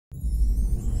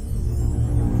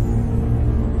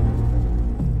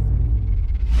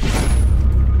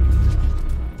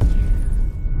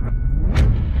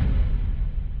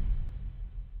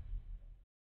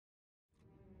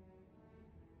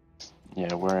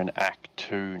we're in Act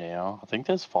 2 now. I think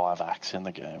there's 5 acts in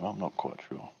the game. I'm not quite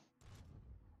sure.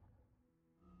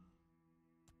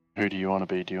 Who do you want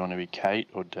to be? Do you want to be Kate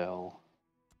or Dell?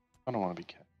 I don't want to be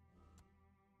Kate.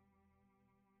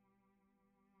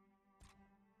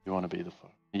 You want to be the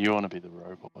You want to be the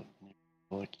robot.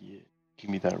 You're like, yeah, give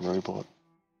me that robot.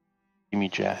 Give me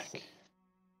Jack.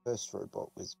 First robot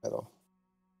was better.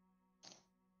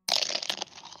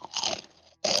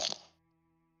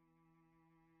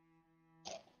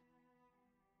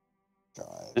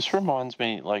 Drive. This reminds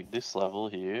me, like this level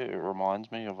here, it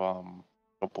reminds me of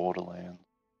Borderlands.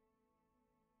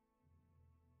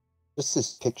 Just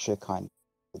this picture kind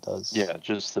of does. Yeah,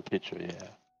 just the picture, yeah.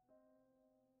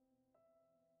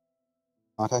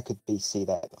 Like I could see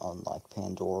that on like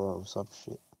Pandora or some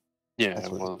shit. Yeah,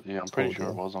 well, yeah, I'm pretty sure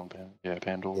it was on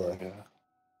Pandora, yeah.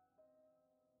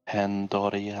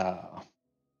 Pandora.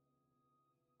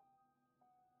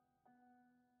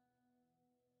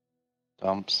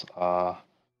 Dumps are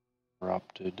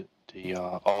corrupted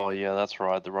DR. Oh yeah, that's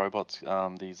right. The robots,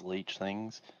 these leech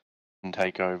things can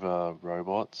take over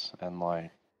robots and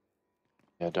like,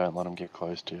 yeah, don't let them get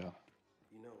close to you.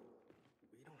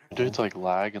 The dude's like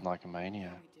lagging like a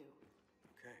maniac.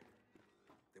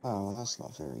 Oh, that's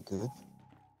not very good.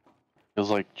 Feels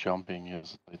like jumping.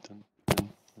 Is like,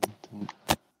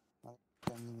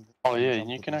 oh yeah,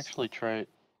 and you can actually trade,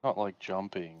 not like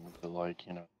jumping, but like,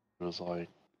 you know, it was like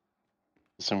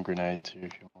some grenades here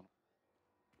if you want.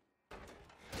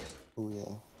 Oh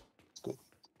yeah, it's good.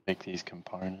 Make these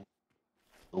components,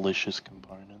 delicious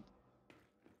components.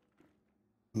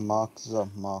 Mark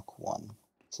 1.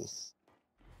 This.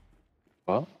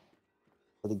 What?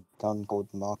 Got a gun called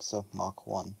Mark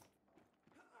 1.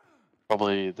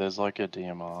 Probably there's like a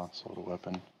DMR sort of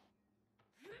weapon.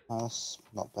 That's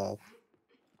not bad.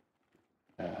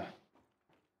 Yeah.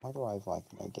 Why do I have like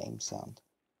no game sound?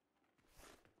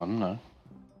 I don't know.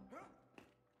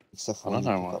 Except for when you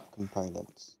pick up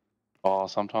components. Oh,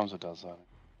 sometimes it does that.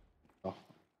 Oh. What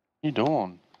are you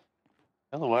doing?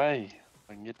 Get out of the way.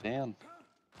 I can get down.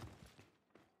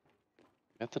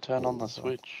 You have to turn on the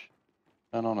switch.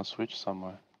 Turn on a switch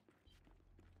somewhere.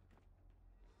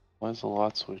 Where's the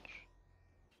light switch?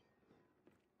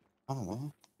 I don't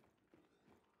know.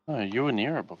 No, you were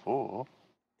near it before.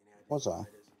 Was I?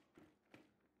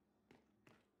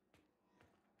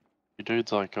 Your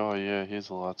dude's like, oh yeah, here's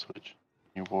the light switch.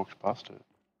 You walked past it.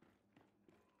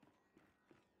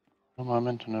 How am I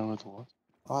meant to know where the light?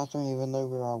 I don't even know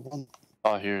where I went.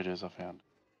 Oh, here it is. I found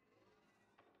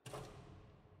it.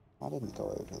 I didn't go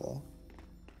over there.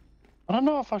 I don't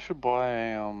know if I should buy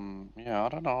yeah, I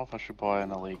don't know if I should buy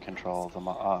an Elite controller,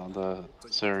 the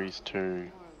Series 2.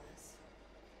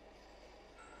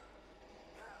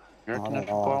 You reckon I should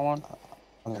buy one?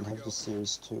 I don't have the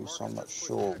Series 2, so I'm not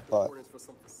sure, but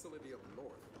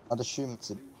I'd assume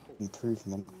it's an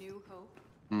improvement.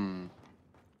 Hmm.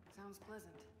 Sounds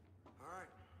pleasant.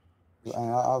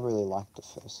 And I really like the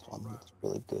first one. It's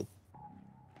really good.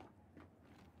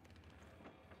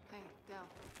 Hey, Del.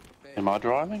 Am I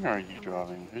driving or are you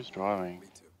driving? Who's driving?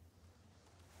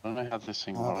 I don't know how this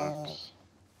thing works.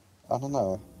 I don't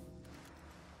know.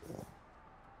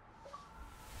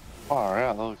 Far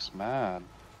out, that looks mad.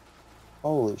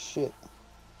 Holy shit.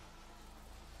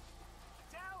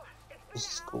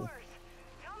 This is cool.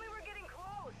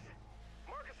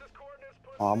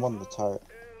 Oh, I'm on the turret.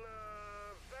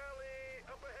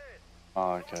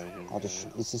 Oh, okay.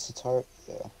 Is this a turret?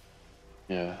 Yeah.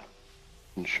 Yeah.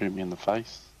 And shoot me in the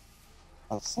face.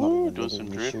 That's not Woo, even do some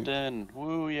drifting. Shoot.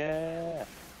 Woo, yeah.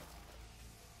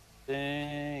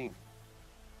 Dang.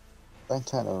 Don't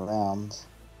turn around.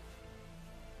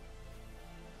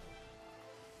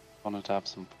 Wanted to have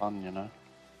some fun, you know.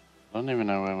 I don't even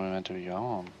know where we're meant to be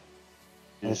going.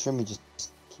 Yeah. I assume we just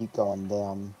keep going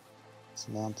down this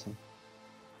mountain.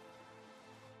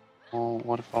 Well,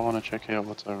 what if I want to check out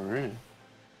what's over here?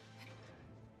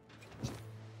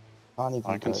 Can't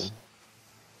even go.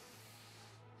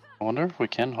 I wonder if we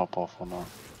can hop off or not.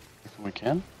 If we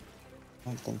can? I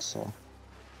don't think so.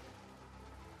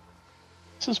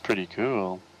 This is pretty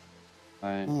cool.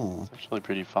 It's actually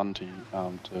pretty fun to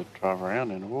drive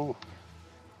around in. Whoa,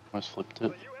 almost flipped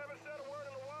it.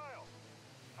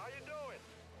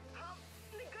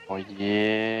 Oh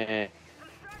yeah.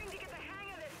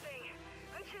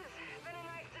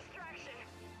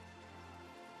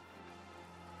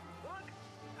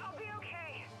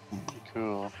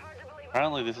 Cool.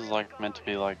 Apparently this is like meant to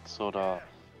be like sort of a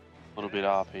little bit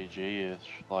RPG-ish,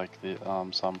 like the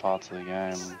some parts of the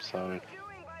game. So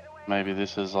maybe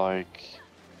this is like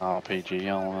an RPG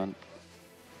element.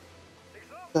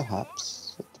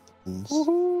 Perhaps. It depends.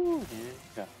 Woohoo!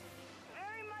 Yeah.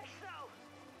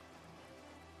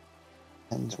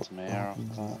 Depends Get what some air off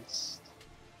happens that. next.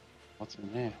 What's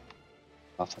in there?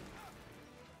 Nothing.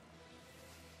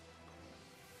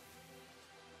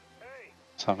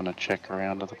 Just having a check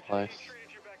around of the place.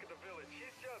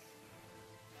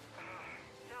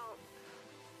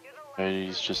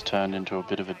 He's just turned into a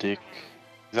bit of a dick.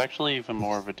 He's actually even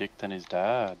more of a dick than his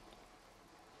dad.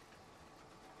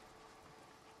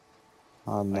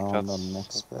 Oh no, Like, I'm not that's- an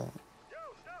expert.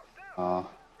 Uh,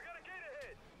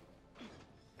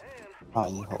 Oh,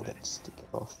 you hold it, stick it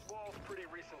off.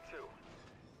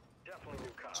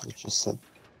 So we just said,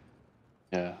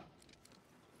 yeah.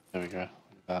 There we go. Look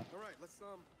at that. Alright, let's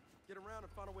get around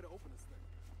and find a way to open this thing.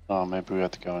 Oh, maybe we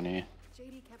have to go in here.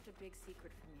 JD kept a big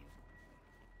secret from you.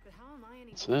 But how am I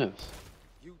any What's different? this?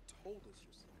 You told us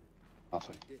yourself.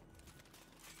 Nothing.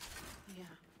 Yeah.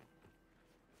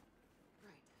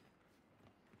 Right.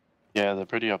 Yeah, they're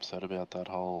pretty upset about that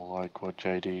whole, like, what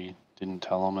JD didn't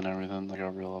tell them and everything. They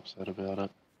got real upset about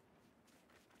it.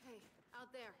 Hey,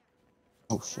 out there.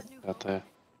 oh shit, That new Out phone? there.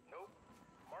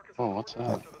 Oh, what's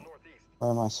that? where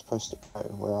am I supposed to go?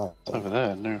 Where are It's over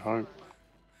there. New Hope.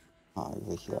 oh, over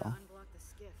Gotta here. unblock the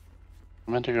skiff.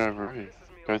 I meant to go over here.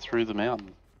 Go through the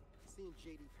mountain. Seeing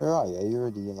JD. Where are you? Are you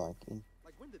already like in?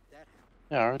 Like when did that happen?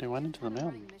 Yeah, I already went into the We've been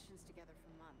mountain. running missions together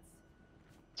for months.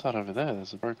 What's that over there?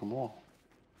 There's a broken wall.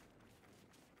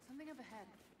 Something up ahead.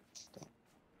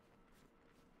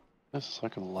 This is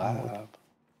like a lab.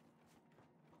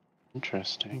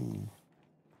 Interesting.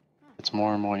 Hmm. It's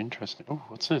more and more interesting. Oh,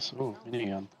 what's this? Oh,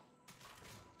 minigun.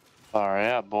 Far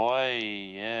out, boy.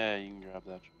 Yeah, you can grab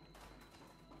that.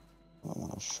 I don't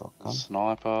want a shotgun.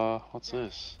 Sniper. What's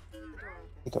this? The door open.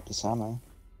 Pick up this ammo.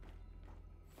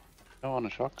 I don't want a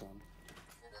shotgun.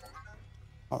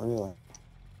 Not really.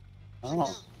 Oh,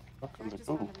 shotguns Jack are just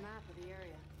cool. found a map of the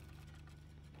area.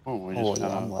 Oh, we're Oh just yeah,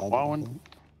 gonna. I'm lagging. Why a wouldn't?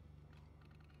 bit.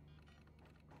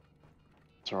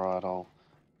 It's alright.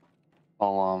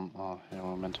 Oh, yeah,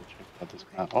 we're meant to check out this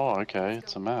map. Oh, okay.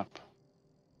 It's a map.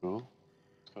 Cool.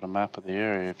 It's got a map of the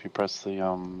area. If you press the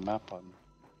map button.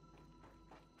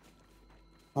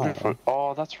 Oh, yeah.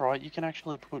 Oh, that's right. You can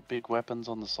actually put big weapons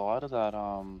on the side of that.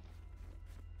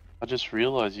 I just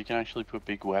realized you can actually put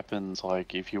big weapons,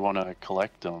 like if you want to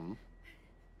collect them,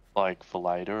 like for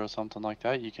later or something like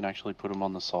that. You can actually put them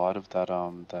on the side of that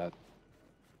that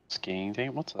skiing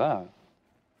thing. What's that?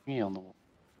 Thingy on the wall.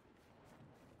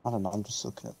 I don't know. I'm just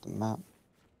looking at the map.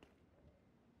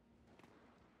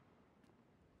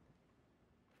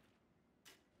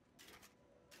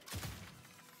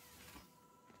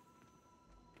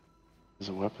 There's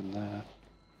a weapon there.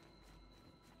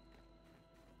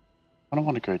 I don't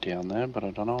want to go down there, but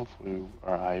I don't know if we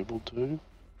are able to.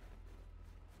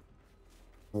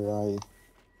 Where are you?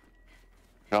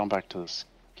 Going back to the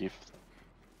skiff.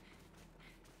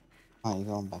 Oh, you're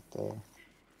going back there.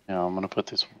 Yeah, I'm gonna put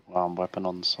this weapon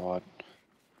on the side.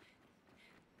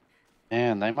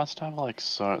 Man, they must have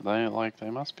they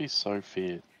must be so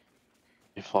fit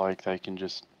if like they can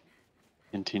just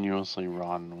continuously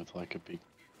run with like a big.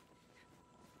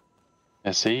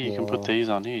 Yeah, see, you can put Yeah. these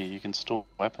on here. You can store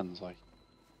weapons like.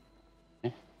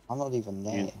 I'm not even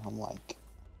there. I'm like,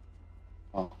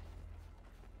 Oh.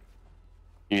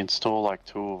 You can store like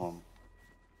 2 of them.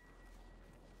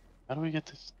 How do we get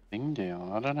this thing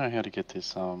down? I don't know how to get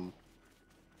this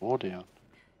door down.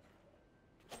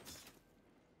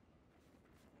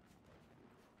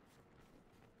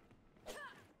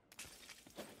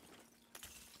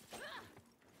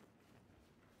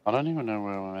 I don't even know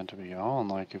where we're meant to be going,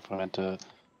 like if we're meant to...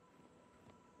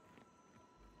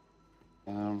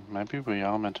 maybe we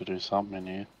are meant to do something in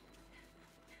here.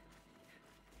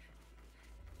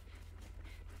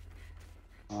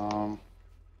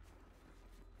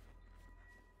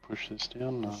 Push this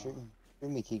down? No. shouldn't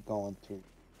we keep going through?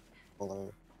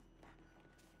 Below.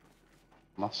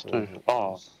 Must Where do. it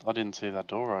Oh, is. I didn't see that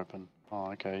door open.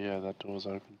 Oh, okay, yeah, that door's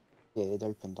open. Yeah, it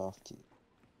opened after you.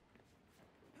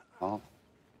 Oh,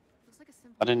 Looks like a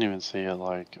simple. I didn't even see it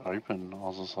like open. I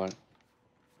was just like,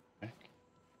 heck.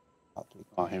 After we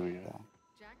Oh, here we go. down.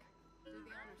 Jack, do the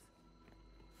honors.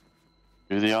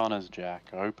 Do the honors, Jack.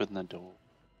 Open the door.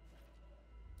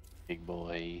 Big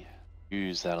boy.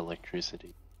 Use that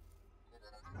electricity.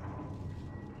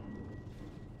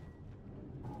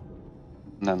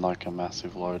 And then like a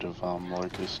massive load of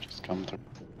locusts just come through.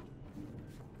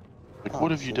 Like, Oh,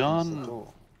 what have you shit, that's the done?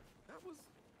 door. That was.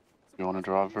 You want to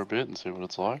drive for a bit and see what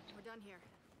it's like? We're done here.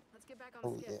 Let's get back on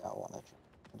Oh the yeah, skip. I want to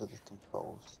under the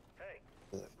controls. Hey,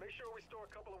 Yeah. let's make sure we store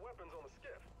a couple of weapons on the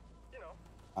skiff. You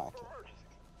know, Okay. for emergencies.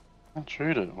 Can't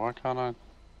shoot it. Why can't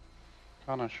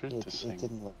I shoot Yeah, this it thing?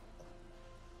 didn't look.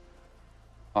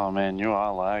 Oh man, you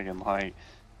are lagging. Like,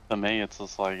 For me, it's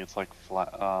just like flat.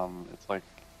 It's like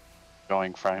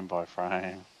going frame by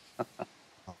frame.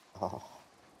 Oh.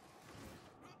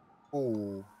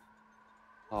 Oh.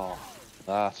 Oh,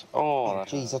 that. Oh, that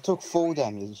Jeez, I hurt. took 4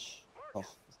 damage. Oh.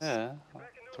 Yeah, I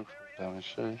took full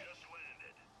damage too.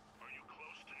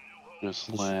 Just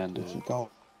We landed. keep going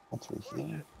through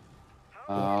here.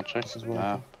 I'll check This is the working.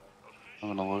 map.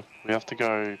 I'm gonna look. We have to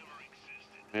go.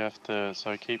 We have to.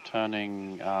 So keep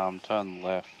turning. Turn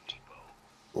left.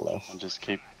 Left. And just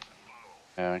keep.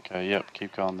 Yeah. Okay. Yep.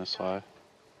 Keep going this way.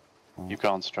 Oh. Keep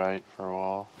going straight for a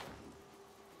while.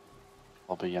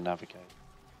 I'll be your navigator.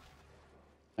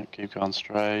 Yep, keep going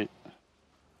straight.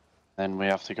 Then we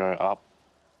have to go up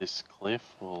this cliff,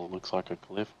 or looks like a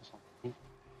cliff or something.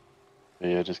 But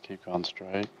yeah, just keep going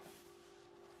straight.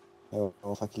 Oh,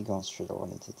 if I keep going straight, I'll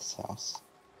run into this house.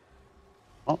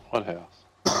 Oh, what house?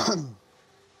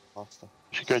 Faster.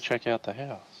 We should go check out the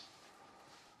house.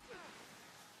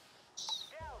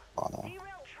 Oh no.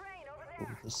 Ooh,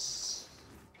 this.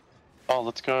 Oh,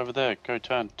 let's go over there. Go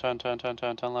turn left. Turn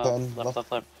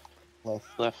left.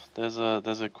 Left. There's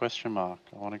a question mark.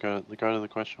 I want to go to the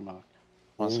question mark.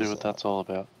 I want to Where see is what that? that's all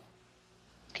about.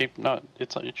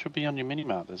 It should be on your mini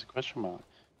map. There's a question mark.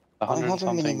 I don't have a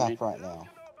 100 mini something map right now.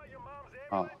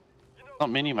 Oh, it's not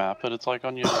mini map, but it's like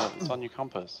on your it's on your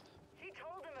compass. He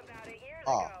told him about it years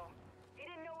Ah. ago. He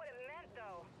didn't know what it meant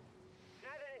though.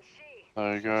 Neither did she.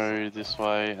 So go this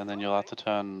way, and then you'll have to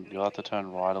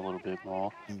turn right a little bit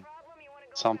more.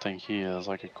 Something here. There's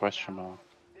like a question mark.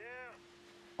 I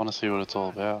want to see what it's all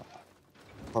about.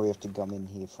 Probably have to come in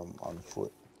here from on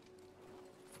foot.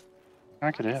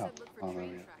 Crank it Warden out. said look for Oh, there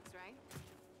train we go. tracks, right?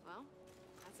 Well,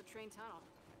 that's a train tunnel.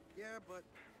 Yeah, but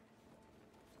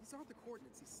these are the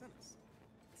coordinates he sent us.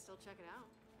 Still check it out.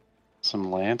 Some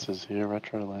lances here,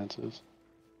 retro lances.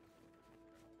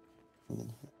 In here.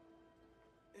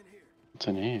 In here. What's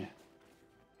in here?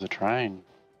 There's a train.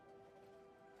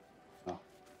 Oh.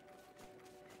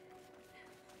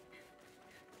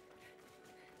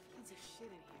 Tons of shit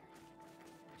in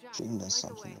here. Jack, Dream there's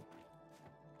light the something. way.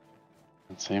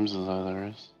 It seems as though there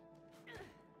is.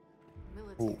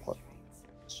 Military what? trains.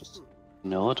 It's just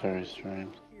Military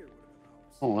streams. Here would have been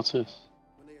ours. Oh, what's this?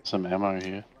 When they Some ammo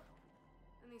here.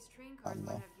 And these train cars no.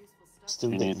 might have useful stuff.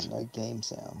 still You getting need- no game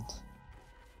sound.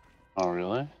 Oh,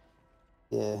 really?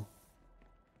 Yeah.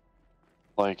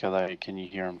 Like, can you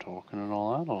hear them talking and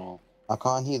all that, or? I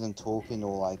can't hear them talking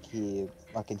or like hear.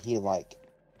 I can hear like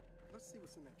Let's see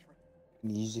what's in that train.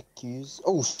 music cues.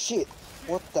 Oh shit!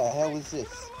 What the hell is this?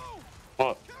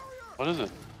 What? What is it?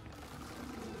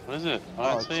 What is it? I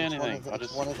don't it's see anything.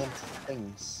 It's one of them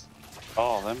things.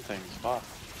 Oh, them things. Fuck.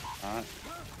 Alright.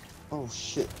 Oh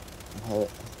shit! I'm hurt.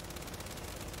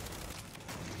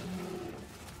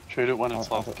 Shoot it when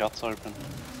it's I like don't- guts open.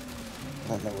 I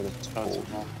don't know what it's Oh, it's called.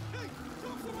 not.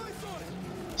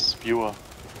 Spewer.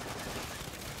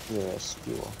 Yeah,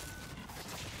 skewer.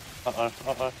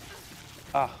 Uh-oh.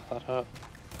 Ah, that hurt.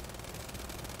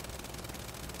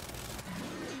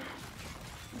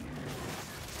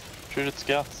 Shoot its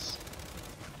guts.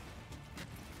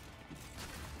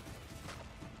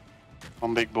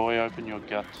 Come on, big boy, open your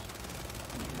gut.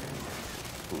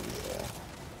 Oh yeah.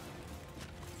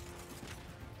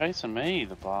 Chasing me,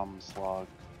 the bum slug.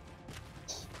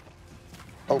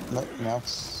 Oh no,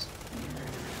 mouse.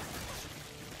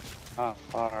 Ah,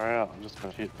 far out. I just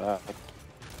got hit bad.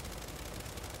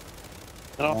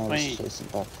 Get off Mouse me! chasing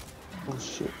back. Oh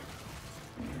shit.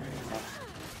 Oh,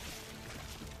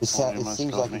 It you seems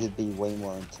almost got like me. it'd be way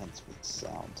more intense with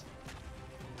sound.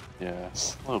 Yeah,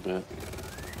 a little bit.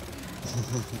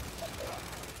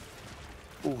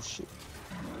 Oh shit.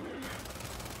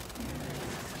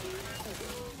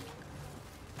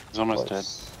 He's almost dead.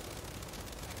 Close.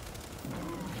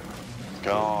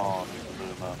 God, blew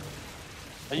him up.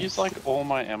 I used like all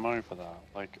my ammo for that,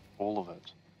 like all of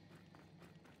it.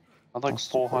 I had like That's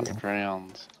too 400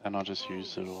 rounds, and I just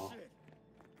used it all.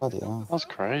 Bloody hell. That was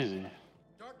crazy.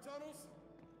 Dark tunnels?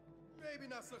 Maybe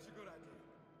not such a good idea.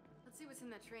 Let's see what's in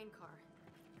that train car.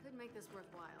 Could make this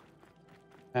worthwhile.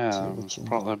 Yeah, what you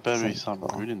there better be think, something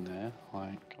bro. good in there.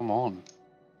 Like, come on.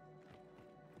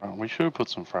 Right, we should have put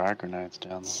some frag grenades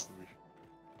down there.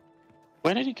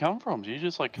 Where did he come from? Did he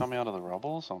just like come out of the rubble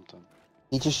or something?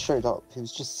 He just showed up. He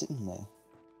was just sitting there.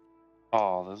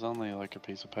 Oh, there's only like a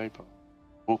piece of paper.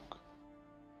 Book.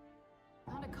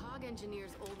 Found a cog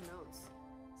engineer's old notes.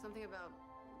 Something about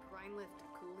grind lift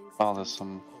cooling systems. Oh, there's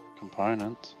some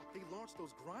components. They launched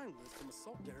those grind lists from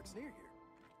assault derricks near here.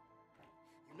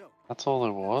 You know, That's all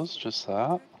there was? Just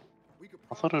that? we could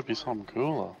I thought it would be probably something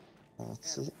cooler.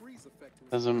 That's add it. a freeze effect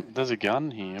to his There's a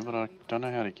gun here, but I don't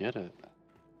know how to get it.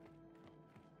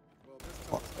 Well, this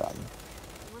What tunnel's guy?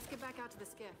 back out to the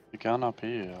skiff. The gun up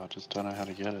here, I just don't know how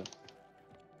to get it.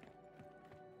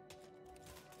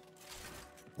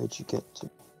 Where'd you get to?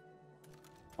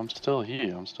 I'm still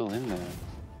here, I'm still in there.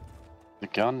 The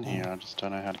gun here, I just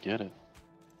don't know how to get it.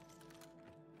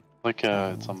 Like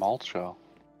it's a mulcher.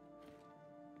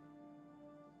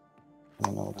 I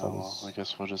don't know what that Oh well, is. I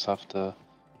guess we'll just have to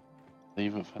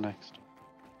leave it for next.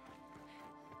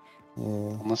 Yeah.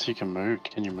 Unless you can move,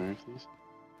 can you move these?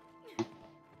 I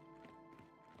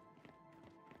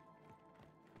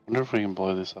wonder if we can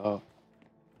blow this up.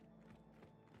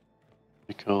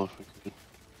 Be cool if we could.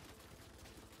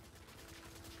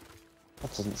 That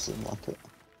doesn't seem like it.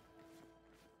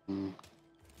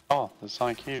 Oh, there's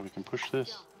something here, we can push this.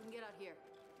 Yo, we can get out here.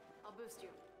 I'll boost you.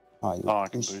 Oh, you Oh, I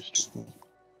can boost me.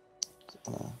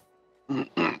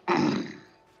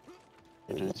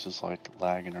 Dude's just like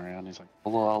lagging around, he's like,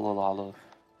 la la la la.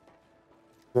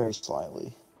 Very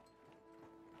slightly.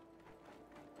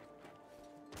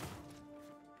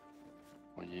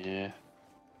 Oh yeah,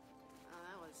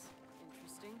 That was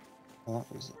interesting. That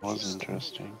was was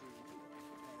interesting. interesting.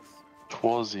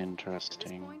 'Twas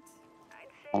interesting. Point,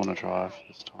 I'm gonna drive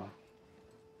this time.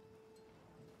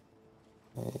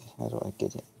 Okay, how do I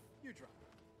get it? You drive.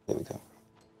 There we go.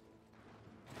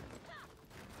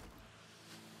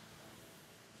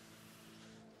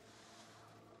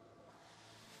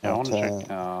 Yeah, I wanna check,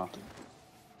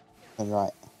 Turn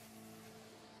right.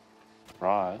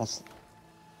 right. That's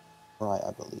right,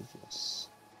 I believe, yes.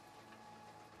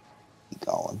 Keep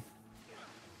going.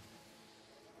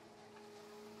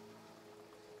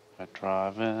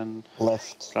 Driving,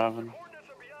 Left. driving.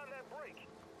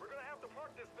 We're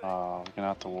gonna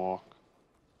have to walk.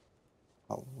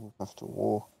 Oh, we'll have to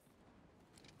walk.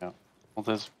 Yeah. Well,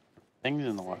 there's things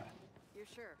in the way. you're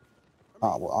sure?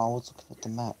 Ah, well, I was looking at the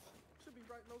map. Should be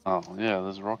right in those Oh, yeah,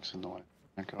 there's rocks in the way.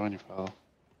 Can't go any further.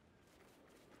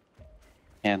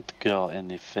 Can't go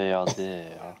any further. That's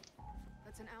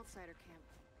an outsider camp.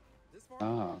 This far?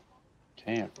 Ah,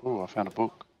 camp. Ooh, I found a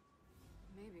book.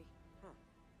 Maybe.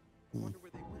 Wonder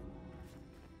where they went.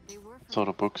 They were What from sort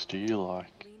of books do you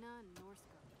like? Lena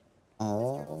and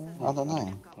Norska. I don't know.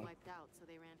 Camp got wiped out, so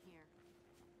they ran here.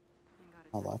 And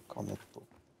got I it. like comic book.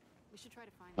 We should try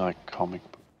to find I like comic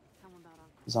books. Tell them about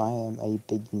Uncle. Because I am a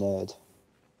big nerd.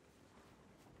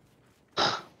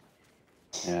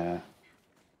 Yeah.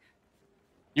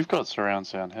 You've got surround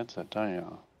sound headset, don't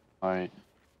you? Like,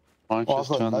 why don't you Well, I've just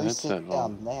got turn the no headset sit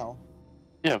volume? down now.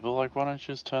 Yeah, but like, why don't you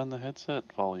just turn the headset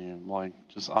volume? Like,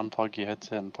 just unplug your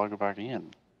headset and plug it back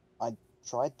in.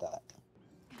 Tried that.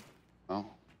 Oh.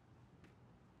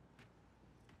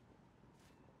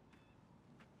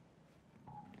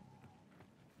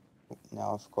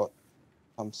 Now I've got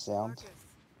some sound. Marcus,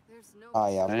 there's no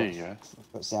Oh yeah, There you go.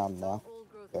 I've got sound It's now. all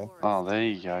old-growth Okay. forest. Oh, there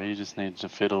you go. You just need to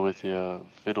fiddle with your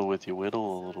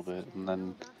whittle a little bit, and Know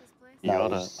then about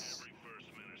this place?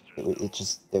 you got it. It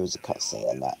just, there was a cutscene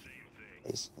and that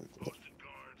basically did it.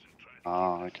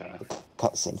 Oh, okay. The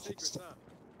cutscene fixed it.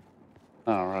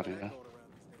 Alrighty, yeah. Going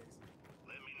around these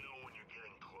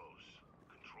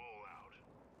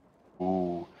days.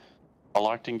 Ooh. I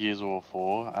liked in Gears of War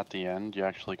 4, at the end, you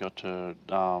actually got to,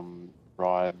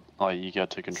 ride, like, you get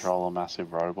to control a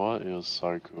massive robot. It was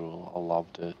so cool. I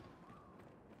loved it.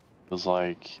 It was,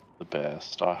 like, the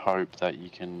best. I hope that you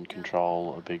can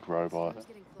control a big robot Storm's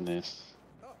getting in closer. this.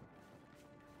 I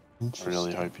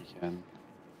really Interesting. hope you can.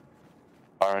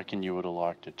 I reckon you would have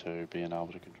liked it too, being able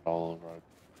to control a robot.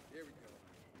 Here we go.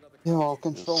 Another Yeah, well, so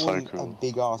controlling a cool.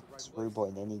 big ass robot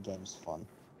in any game's fun.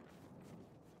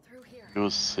 Through here. It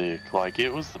was sick. Like,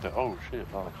 it was the best. Oh, shit.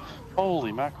 Oh.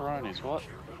 Holy macaronis, what?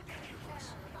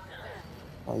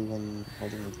 How didn't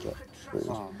we get through?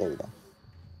 Oh. There we go.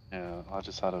 Yeah, I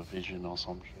just had a vision or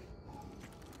some shit.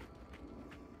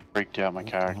 Freaked out my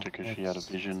character because she had a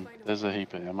vision. There's a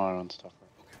heap of ammo and stuff.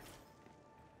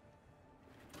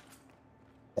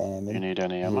 Damn You it. need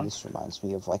any Yeah, ammo? this reminds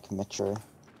me of like Metro.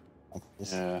 Like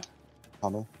this Yeah,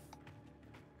 tunnel.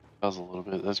 does a little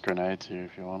bit. There's grenades here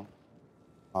if you want 'em.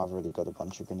 I've already got a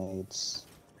bunch of grenades.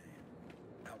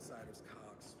 outsiders,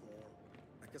 cogs, swarm.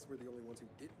 I guess we're the only ones who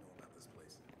didn't know about this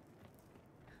place.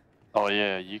 Oh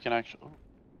yeah, you can actually. Oh,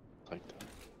 take that.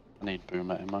 I need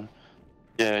boomer ammo.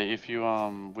 Yeah, if you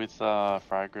with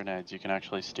frag grenades, you can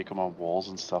actually stick them on walls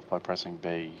and stuff by pressing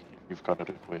B if you've got it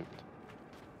equipped.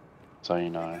 So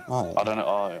you know. Oh yeah. I don't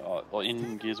know. Well,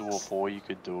 in Gears of War 4 you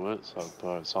could do it,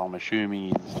 so I'm assuming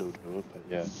you can still do it. But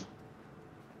yeah,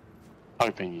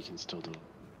 hoping you can still do it.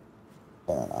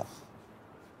 Fair enough.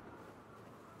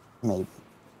 Maybe.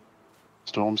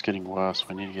 Storm's getting worse.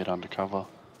 We need to get undercover.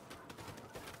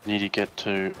 We need to get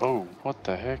to. Oh, what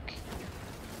the heck?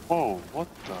 Whoa, what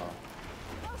the?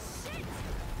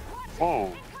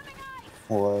 Whoa,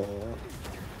 What?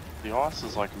 the ice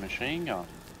is like a machine gun.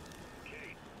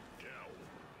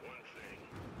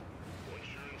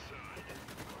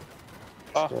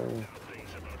 Oh, Scary.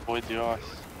 avoid the ice.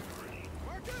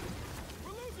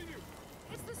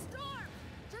 It's the storm.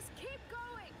 Just keep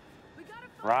going. We gotta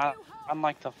find Run, new hope. run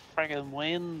like the friggin'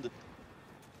 wind.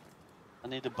 I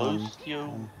need to boost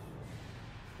you.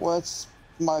 What's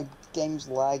my game's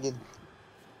lagging?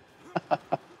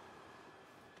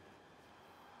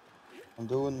 I'm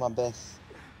doing my best.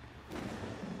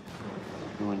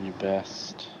 Doing your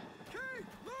best.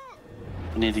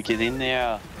 You need to get in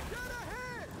there.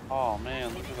 Oh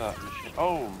man, look at that machine.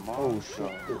 Oh my Oh shit.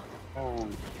 god. Oh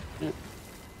shit.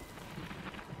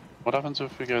 What happens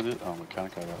if we go this? Oh, we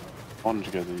can't go that way. I wanted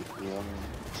to go the other way.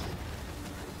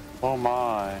 Oh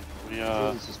my. We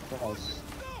Jesus Christ.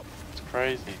 it's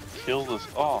crazy. Kill this.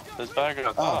 Oh, there's bad guys.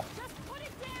 Oh. Ah. Just put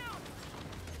it down.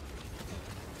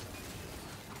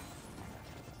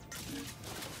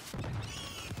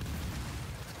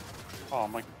 Oh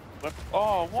my.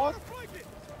 Oh, what?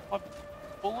 My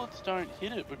bullets don't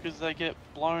hit it because they get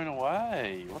blown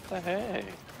away. What the heck?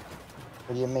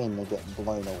 What do you mean they get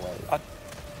blown away?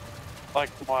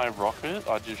 Like my rocket,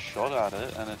 I just shot at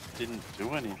it and it didn't do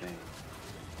anything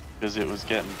because it was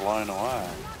getting blown away.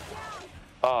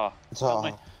 Ah, help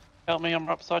me! Help me! I'm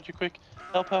right beside you, quick!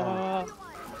 Help! Help! Help!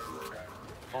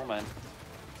 Oh man!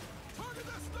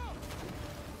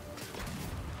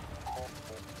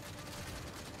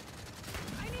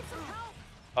 I need some help.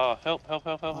 Oh, help! Help!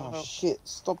 Help! Help! Oh Help! shit,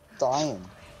 stop dying.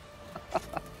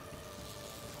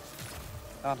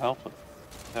 Can't help it.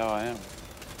 That's how I am.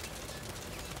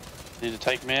 Need to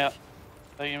take him out.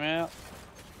 Take him out.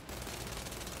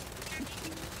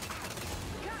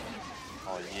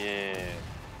 Oh yeah.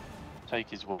 Take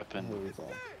his weapon. Here we go.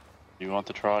 Do you want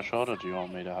the try shot or do you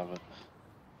want me to have it?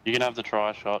 You can have the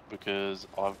try shot because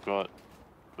I've got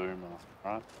boomer,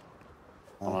 right?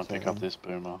 I'm gonna pick up this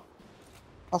boomer.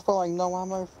 I've got like no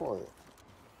ammo for it.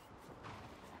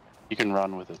 You can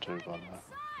run with it too, by the way.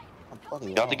 Oh, bloody You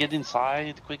have to hell. get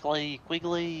inside quickly,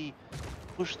 quickly.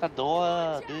 Push the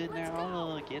door, do it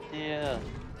now. Get there.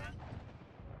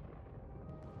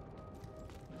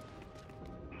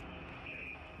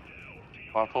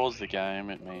 If I pause the game,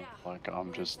 it means like I'm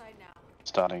We're just inside now.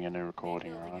 starting a new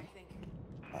recording, Building, right?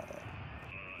 I think.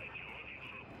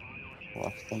 Well,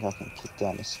 I think I can kick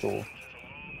down the store.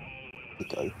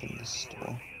 Kick open the store.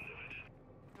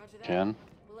 Roger that. Jen,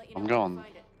 We'll let you I'm know when going. we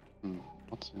find it.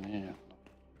 What's in here?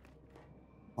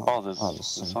 Oh, Oh, there's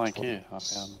there's something here. I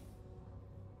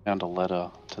found a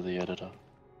letter to the editor.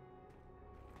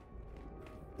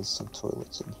 There's some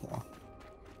toilets in here.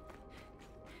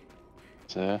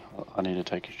 It's there. I need to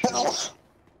take a shot.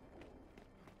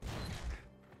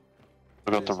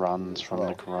 I got the runs from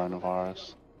the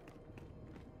coronavirus.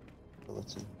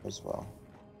 Toilets in here as well.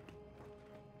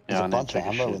 Yeah, There's I a need to bunch of take a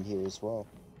ammo shit. in here as well.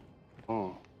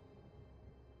 Oh.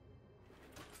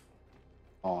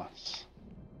 Nice.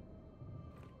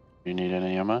 You need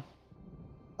any ammo?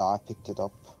 No, I picked it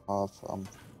up. Oh,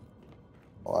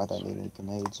 I don't need any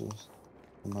grenades or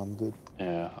I'm good.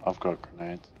 Yeah, I've got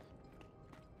grenades.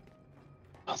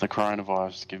 The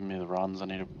coronavirus is giving me the runs. I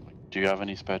need to. Do you have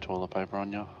any spare toilet paper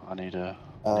on you? I need to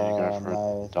go for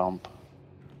no. a dump.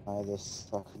 I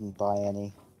couldn't buy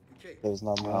any. Okay, There was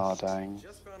none Oh left. dang!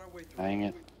 just found our way through. Dang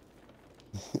it!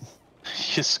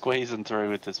 You're squeezing through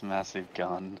with this massive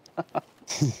gun.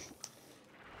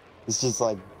 It's just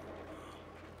like,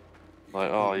 Like,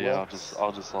 oh It yeah, works.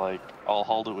 I'll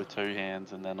hold it with two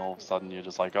hands, and then all of a sudden you're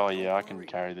just like, oh yeah, I can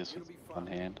carry this with one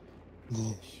hand.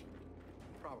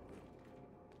 Probably.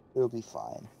 it'll be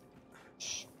fine.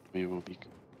 Shh.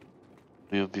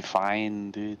 We'll be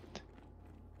fine, dude.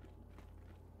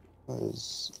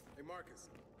 There's Hey Marcus,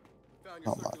 found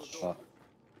your Not circular much. door.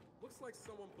 Looks like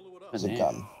someone blew it up. there's a Yeah.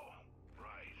 gun.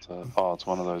 It's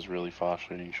one of those really fast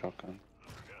shooting shotguns.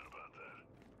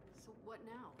 So what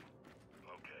now?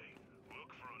 Okay,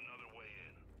 look for another way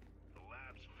in. The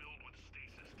lab's filled with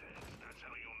stasis tanks. That's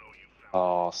how you'll know you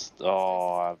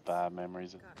found I have bad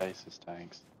memories of stasis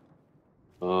tanks.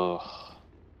 Ugh.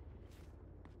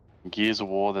 In Gears of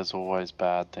War, there's always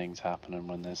bad things happening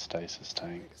when there's stasis Wait a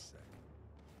tanks.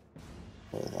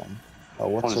 sec. Okay then. Oh,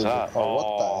 what's What is over- that? Oh,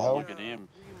 what the hell? Look at him,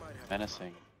 We might have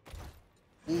menacing.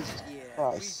 Jesus Yeah,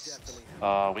 Christ. we definitely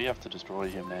have. We have to destroy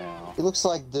him now. He looks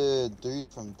like the dude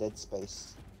from Dead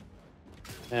Space.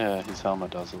 Yeah, his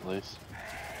helmet does at least.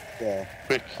 Yeah.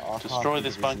 Quick, Oh, I can't destroy think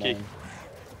this of his bunkie. name.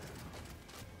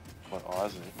 What,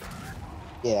 Isaac?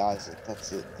 Yeah, Isaac,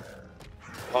 that's it.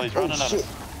 Oh, he's Oh running at shit! us.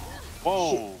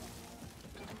 Whoa!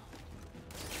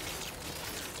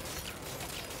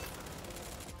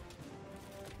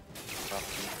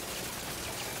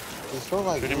 He's got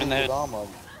like Shoot him really in the good head. armor.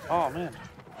 Oh man.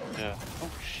 Yeah.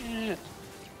 Oh shit.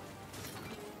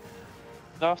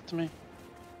 He's after me.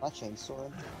 I chainsaw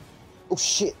him. Oh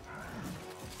shit!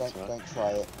 Don't try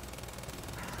it.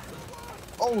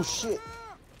 Oh shit!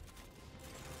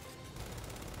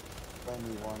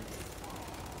 Only 1,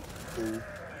 2.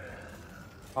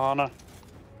 Oh no. I'm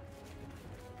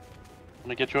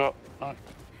gonna get you up. No.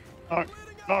 No.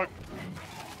 No.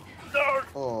 No.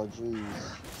 Oh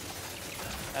jeez.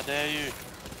 How dare you?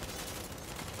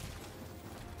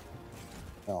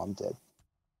 No, I'm dead.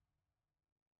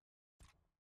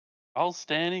 I was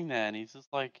standing there and he's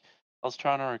just like, I was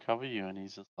trying to recover you and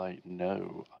he's just like,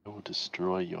 no, I will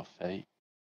destroy your fate.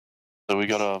 So we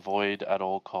gotta avoid at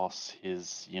all costs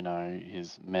his, you know,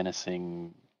 his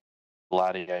menacing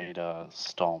gladiator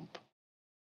stomp.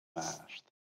 Smash.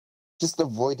 Just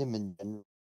avoid him in general.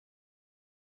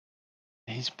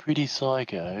 He's pretty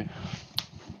psycho.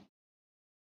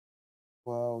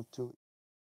 Well,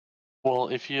 Well,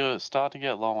 if you start to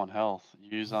get low on health,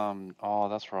 use oh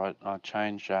that's right, I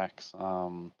changed Jack's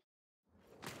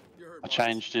I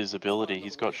changed his ability.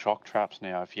 He's got shock traps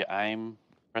now. If you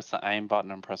press the aim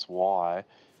button and press Y,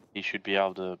 he should be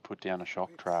able to put down a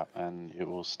shock trap and it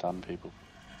will stun people.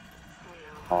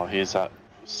 Oh, here's that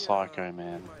psycho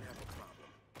man.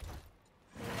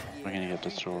 We're gonna get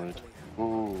destroyed.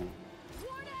 Ooh.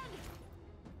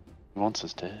 He wants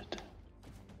us dead.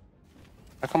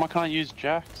 How come I can't use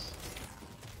Jack's?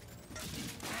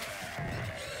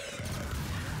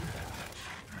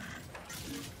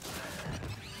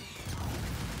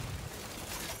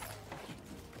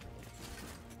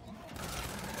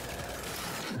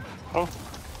 Oh.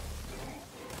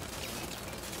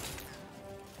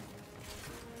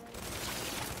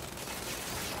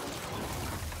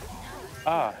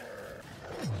 Ah.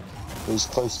 he's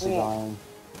close to dying.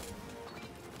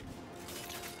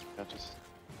 I just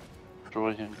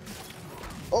destroy him.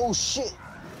 Oh shit!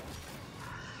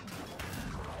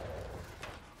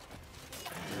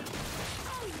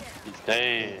 He's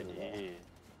dead, yeah.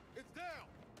 It's down.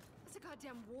 What's a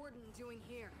goddamn warden doing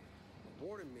here?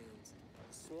 Warden means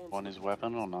swarms. Want his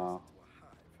weapon or not?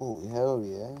 Oh hell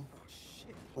yeah! Oh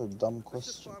shit. What a dumb Let's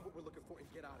just question. find what we're looking for and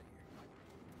get out of here.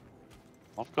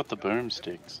 I've got the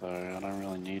boomstick, so I don't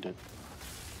really need it.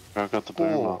 I've got the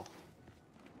boomer. Oh.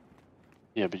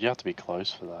 Yeah, but you have to be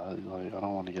close for that. Like, I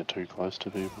don't want to get too close to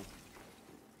people.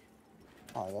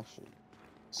 Oh, actually,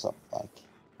 it's up like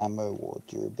ammo or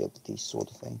durability sort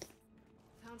of thing.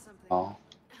 Found something. Oh,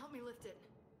 Help me lift it.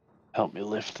 help me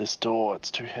lift this door.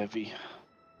 It's too heavy.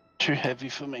 Too heavy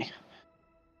for me.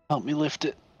 Help me lift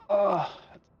it. Ah,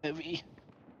 it's heavy.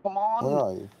 Come on. Where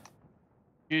are you?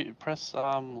 You press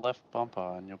left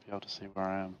bumper and you'll be able to see where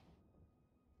I am.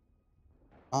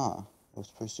 Ah, I was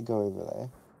supposed to go over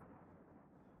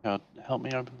there. Help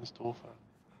me open this door first.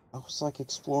 I was like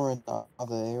exploring the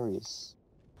other areas.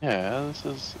 Yeah,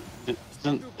 is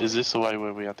this the way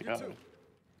where we have to go?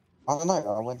 I don't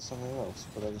know, I went somewhere else,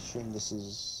 but I assume this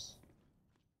is...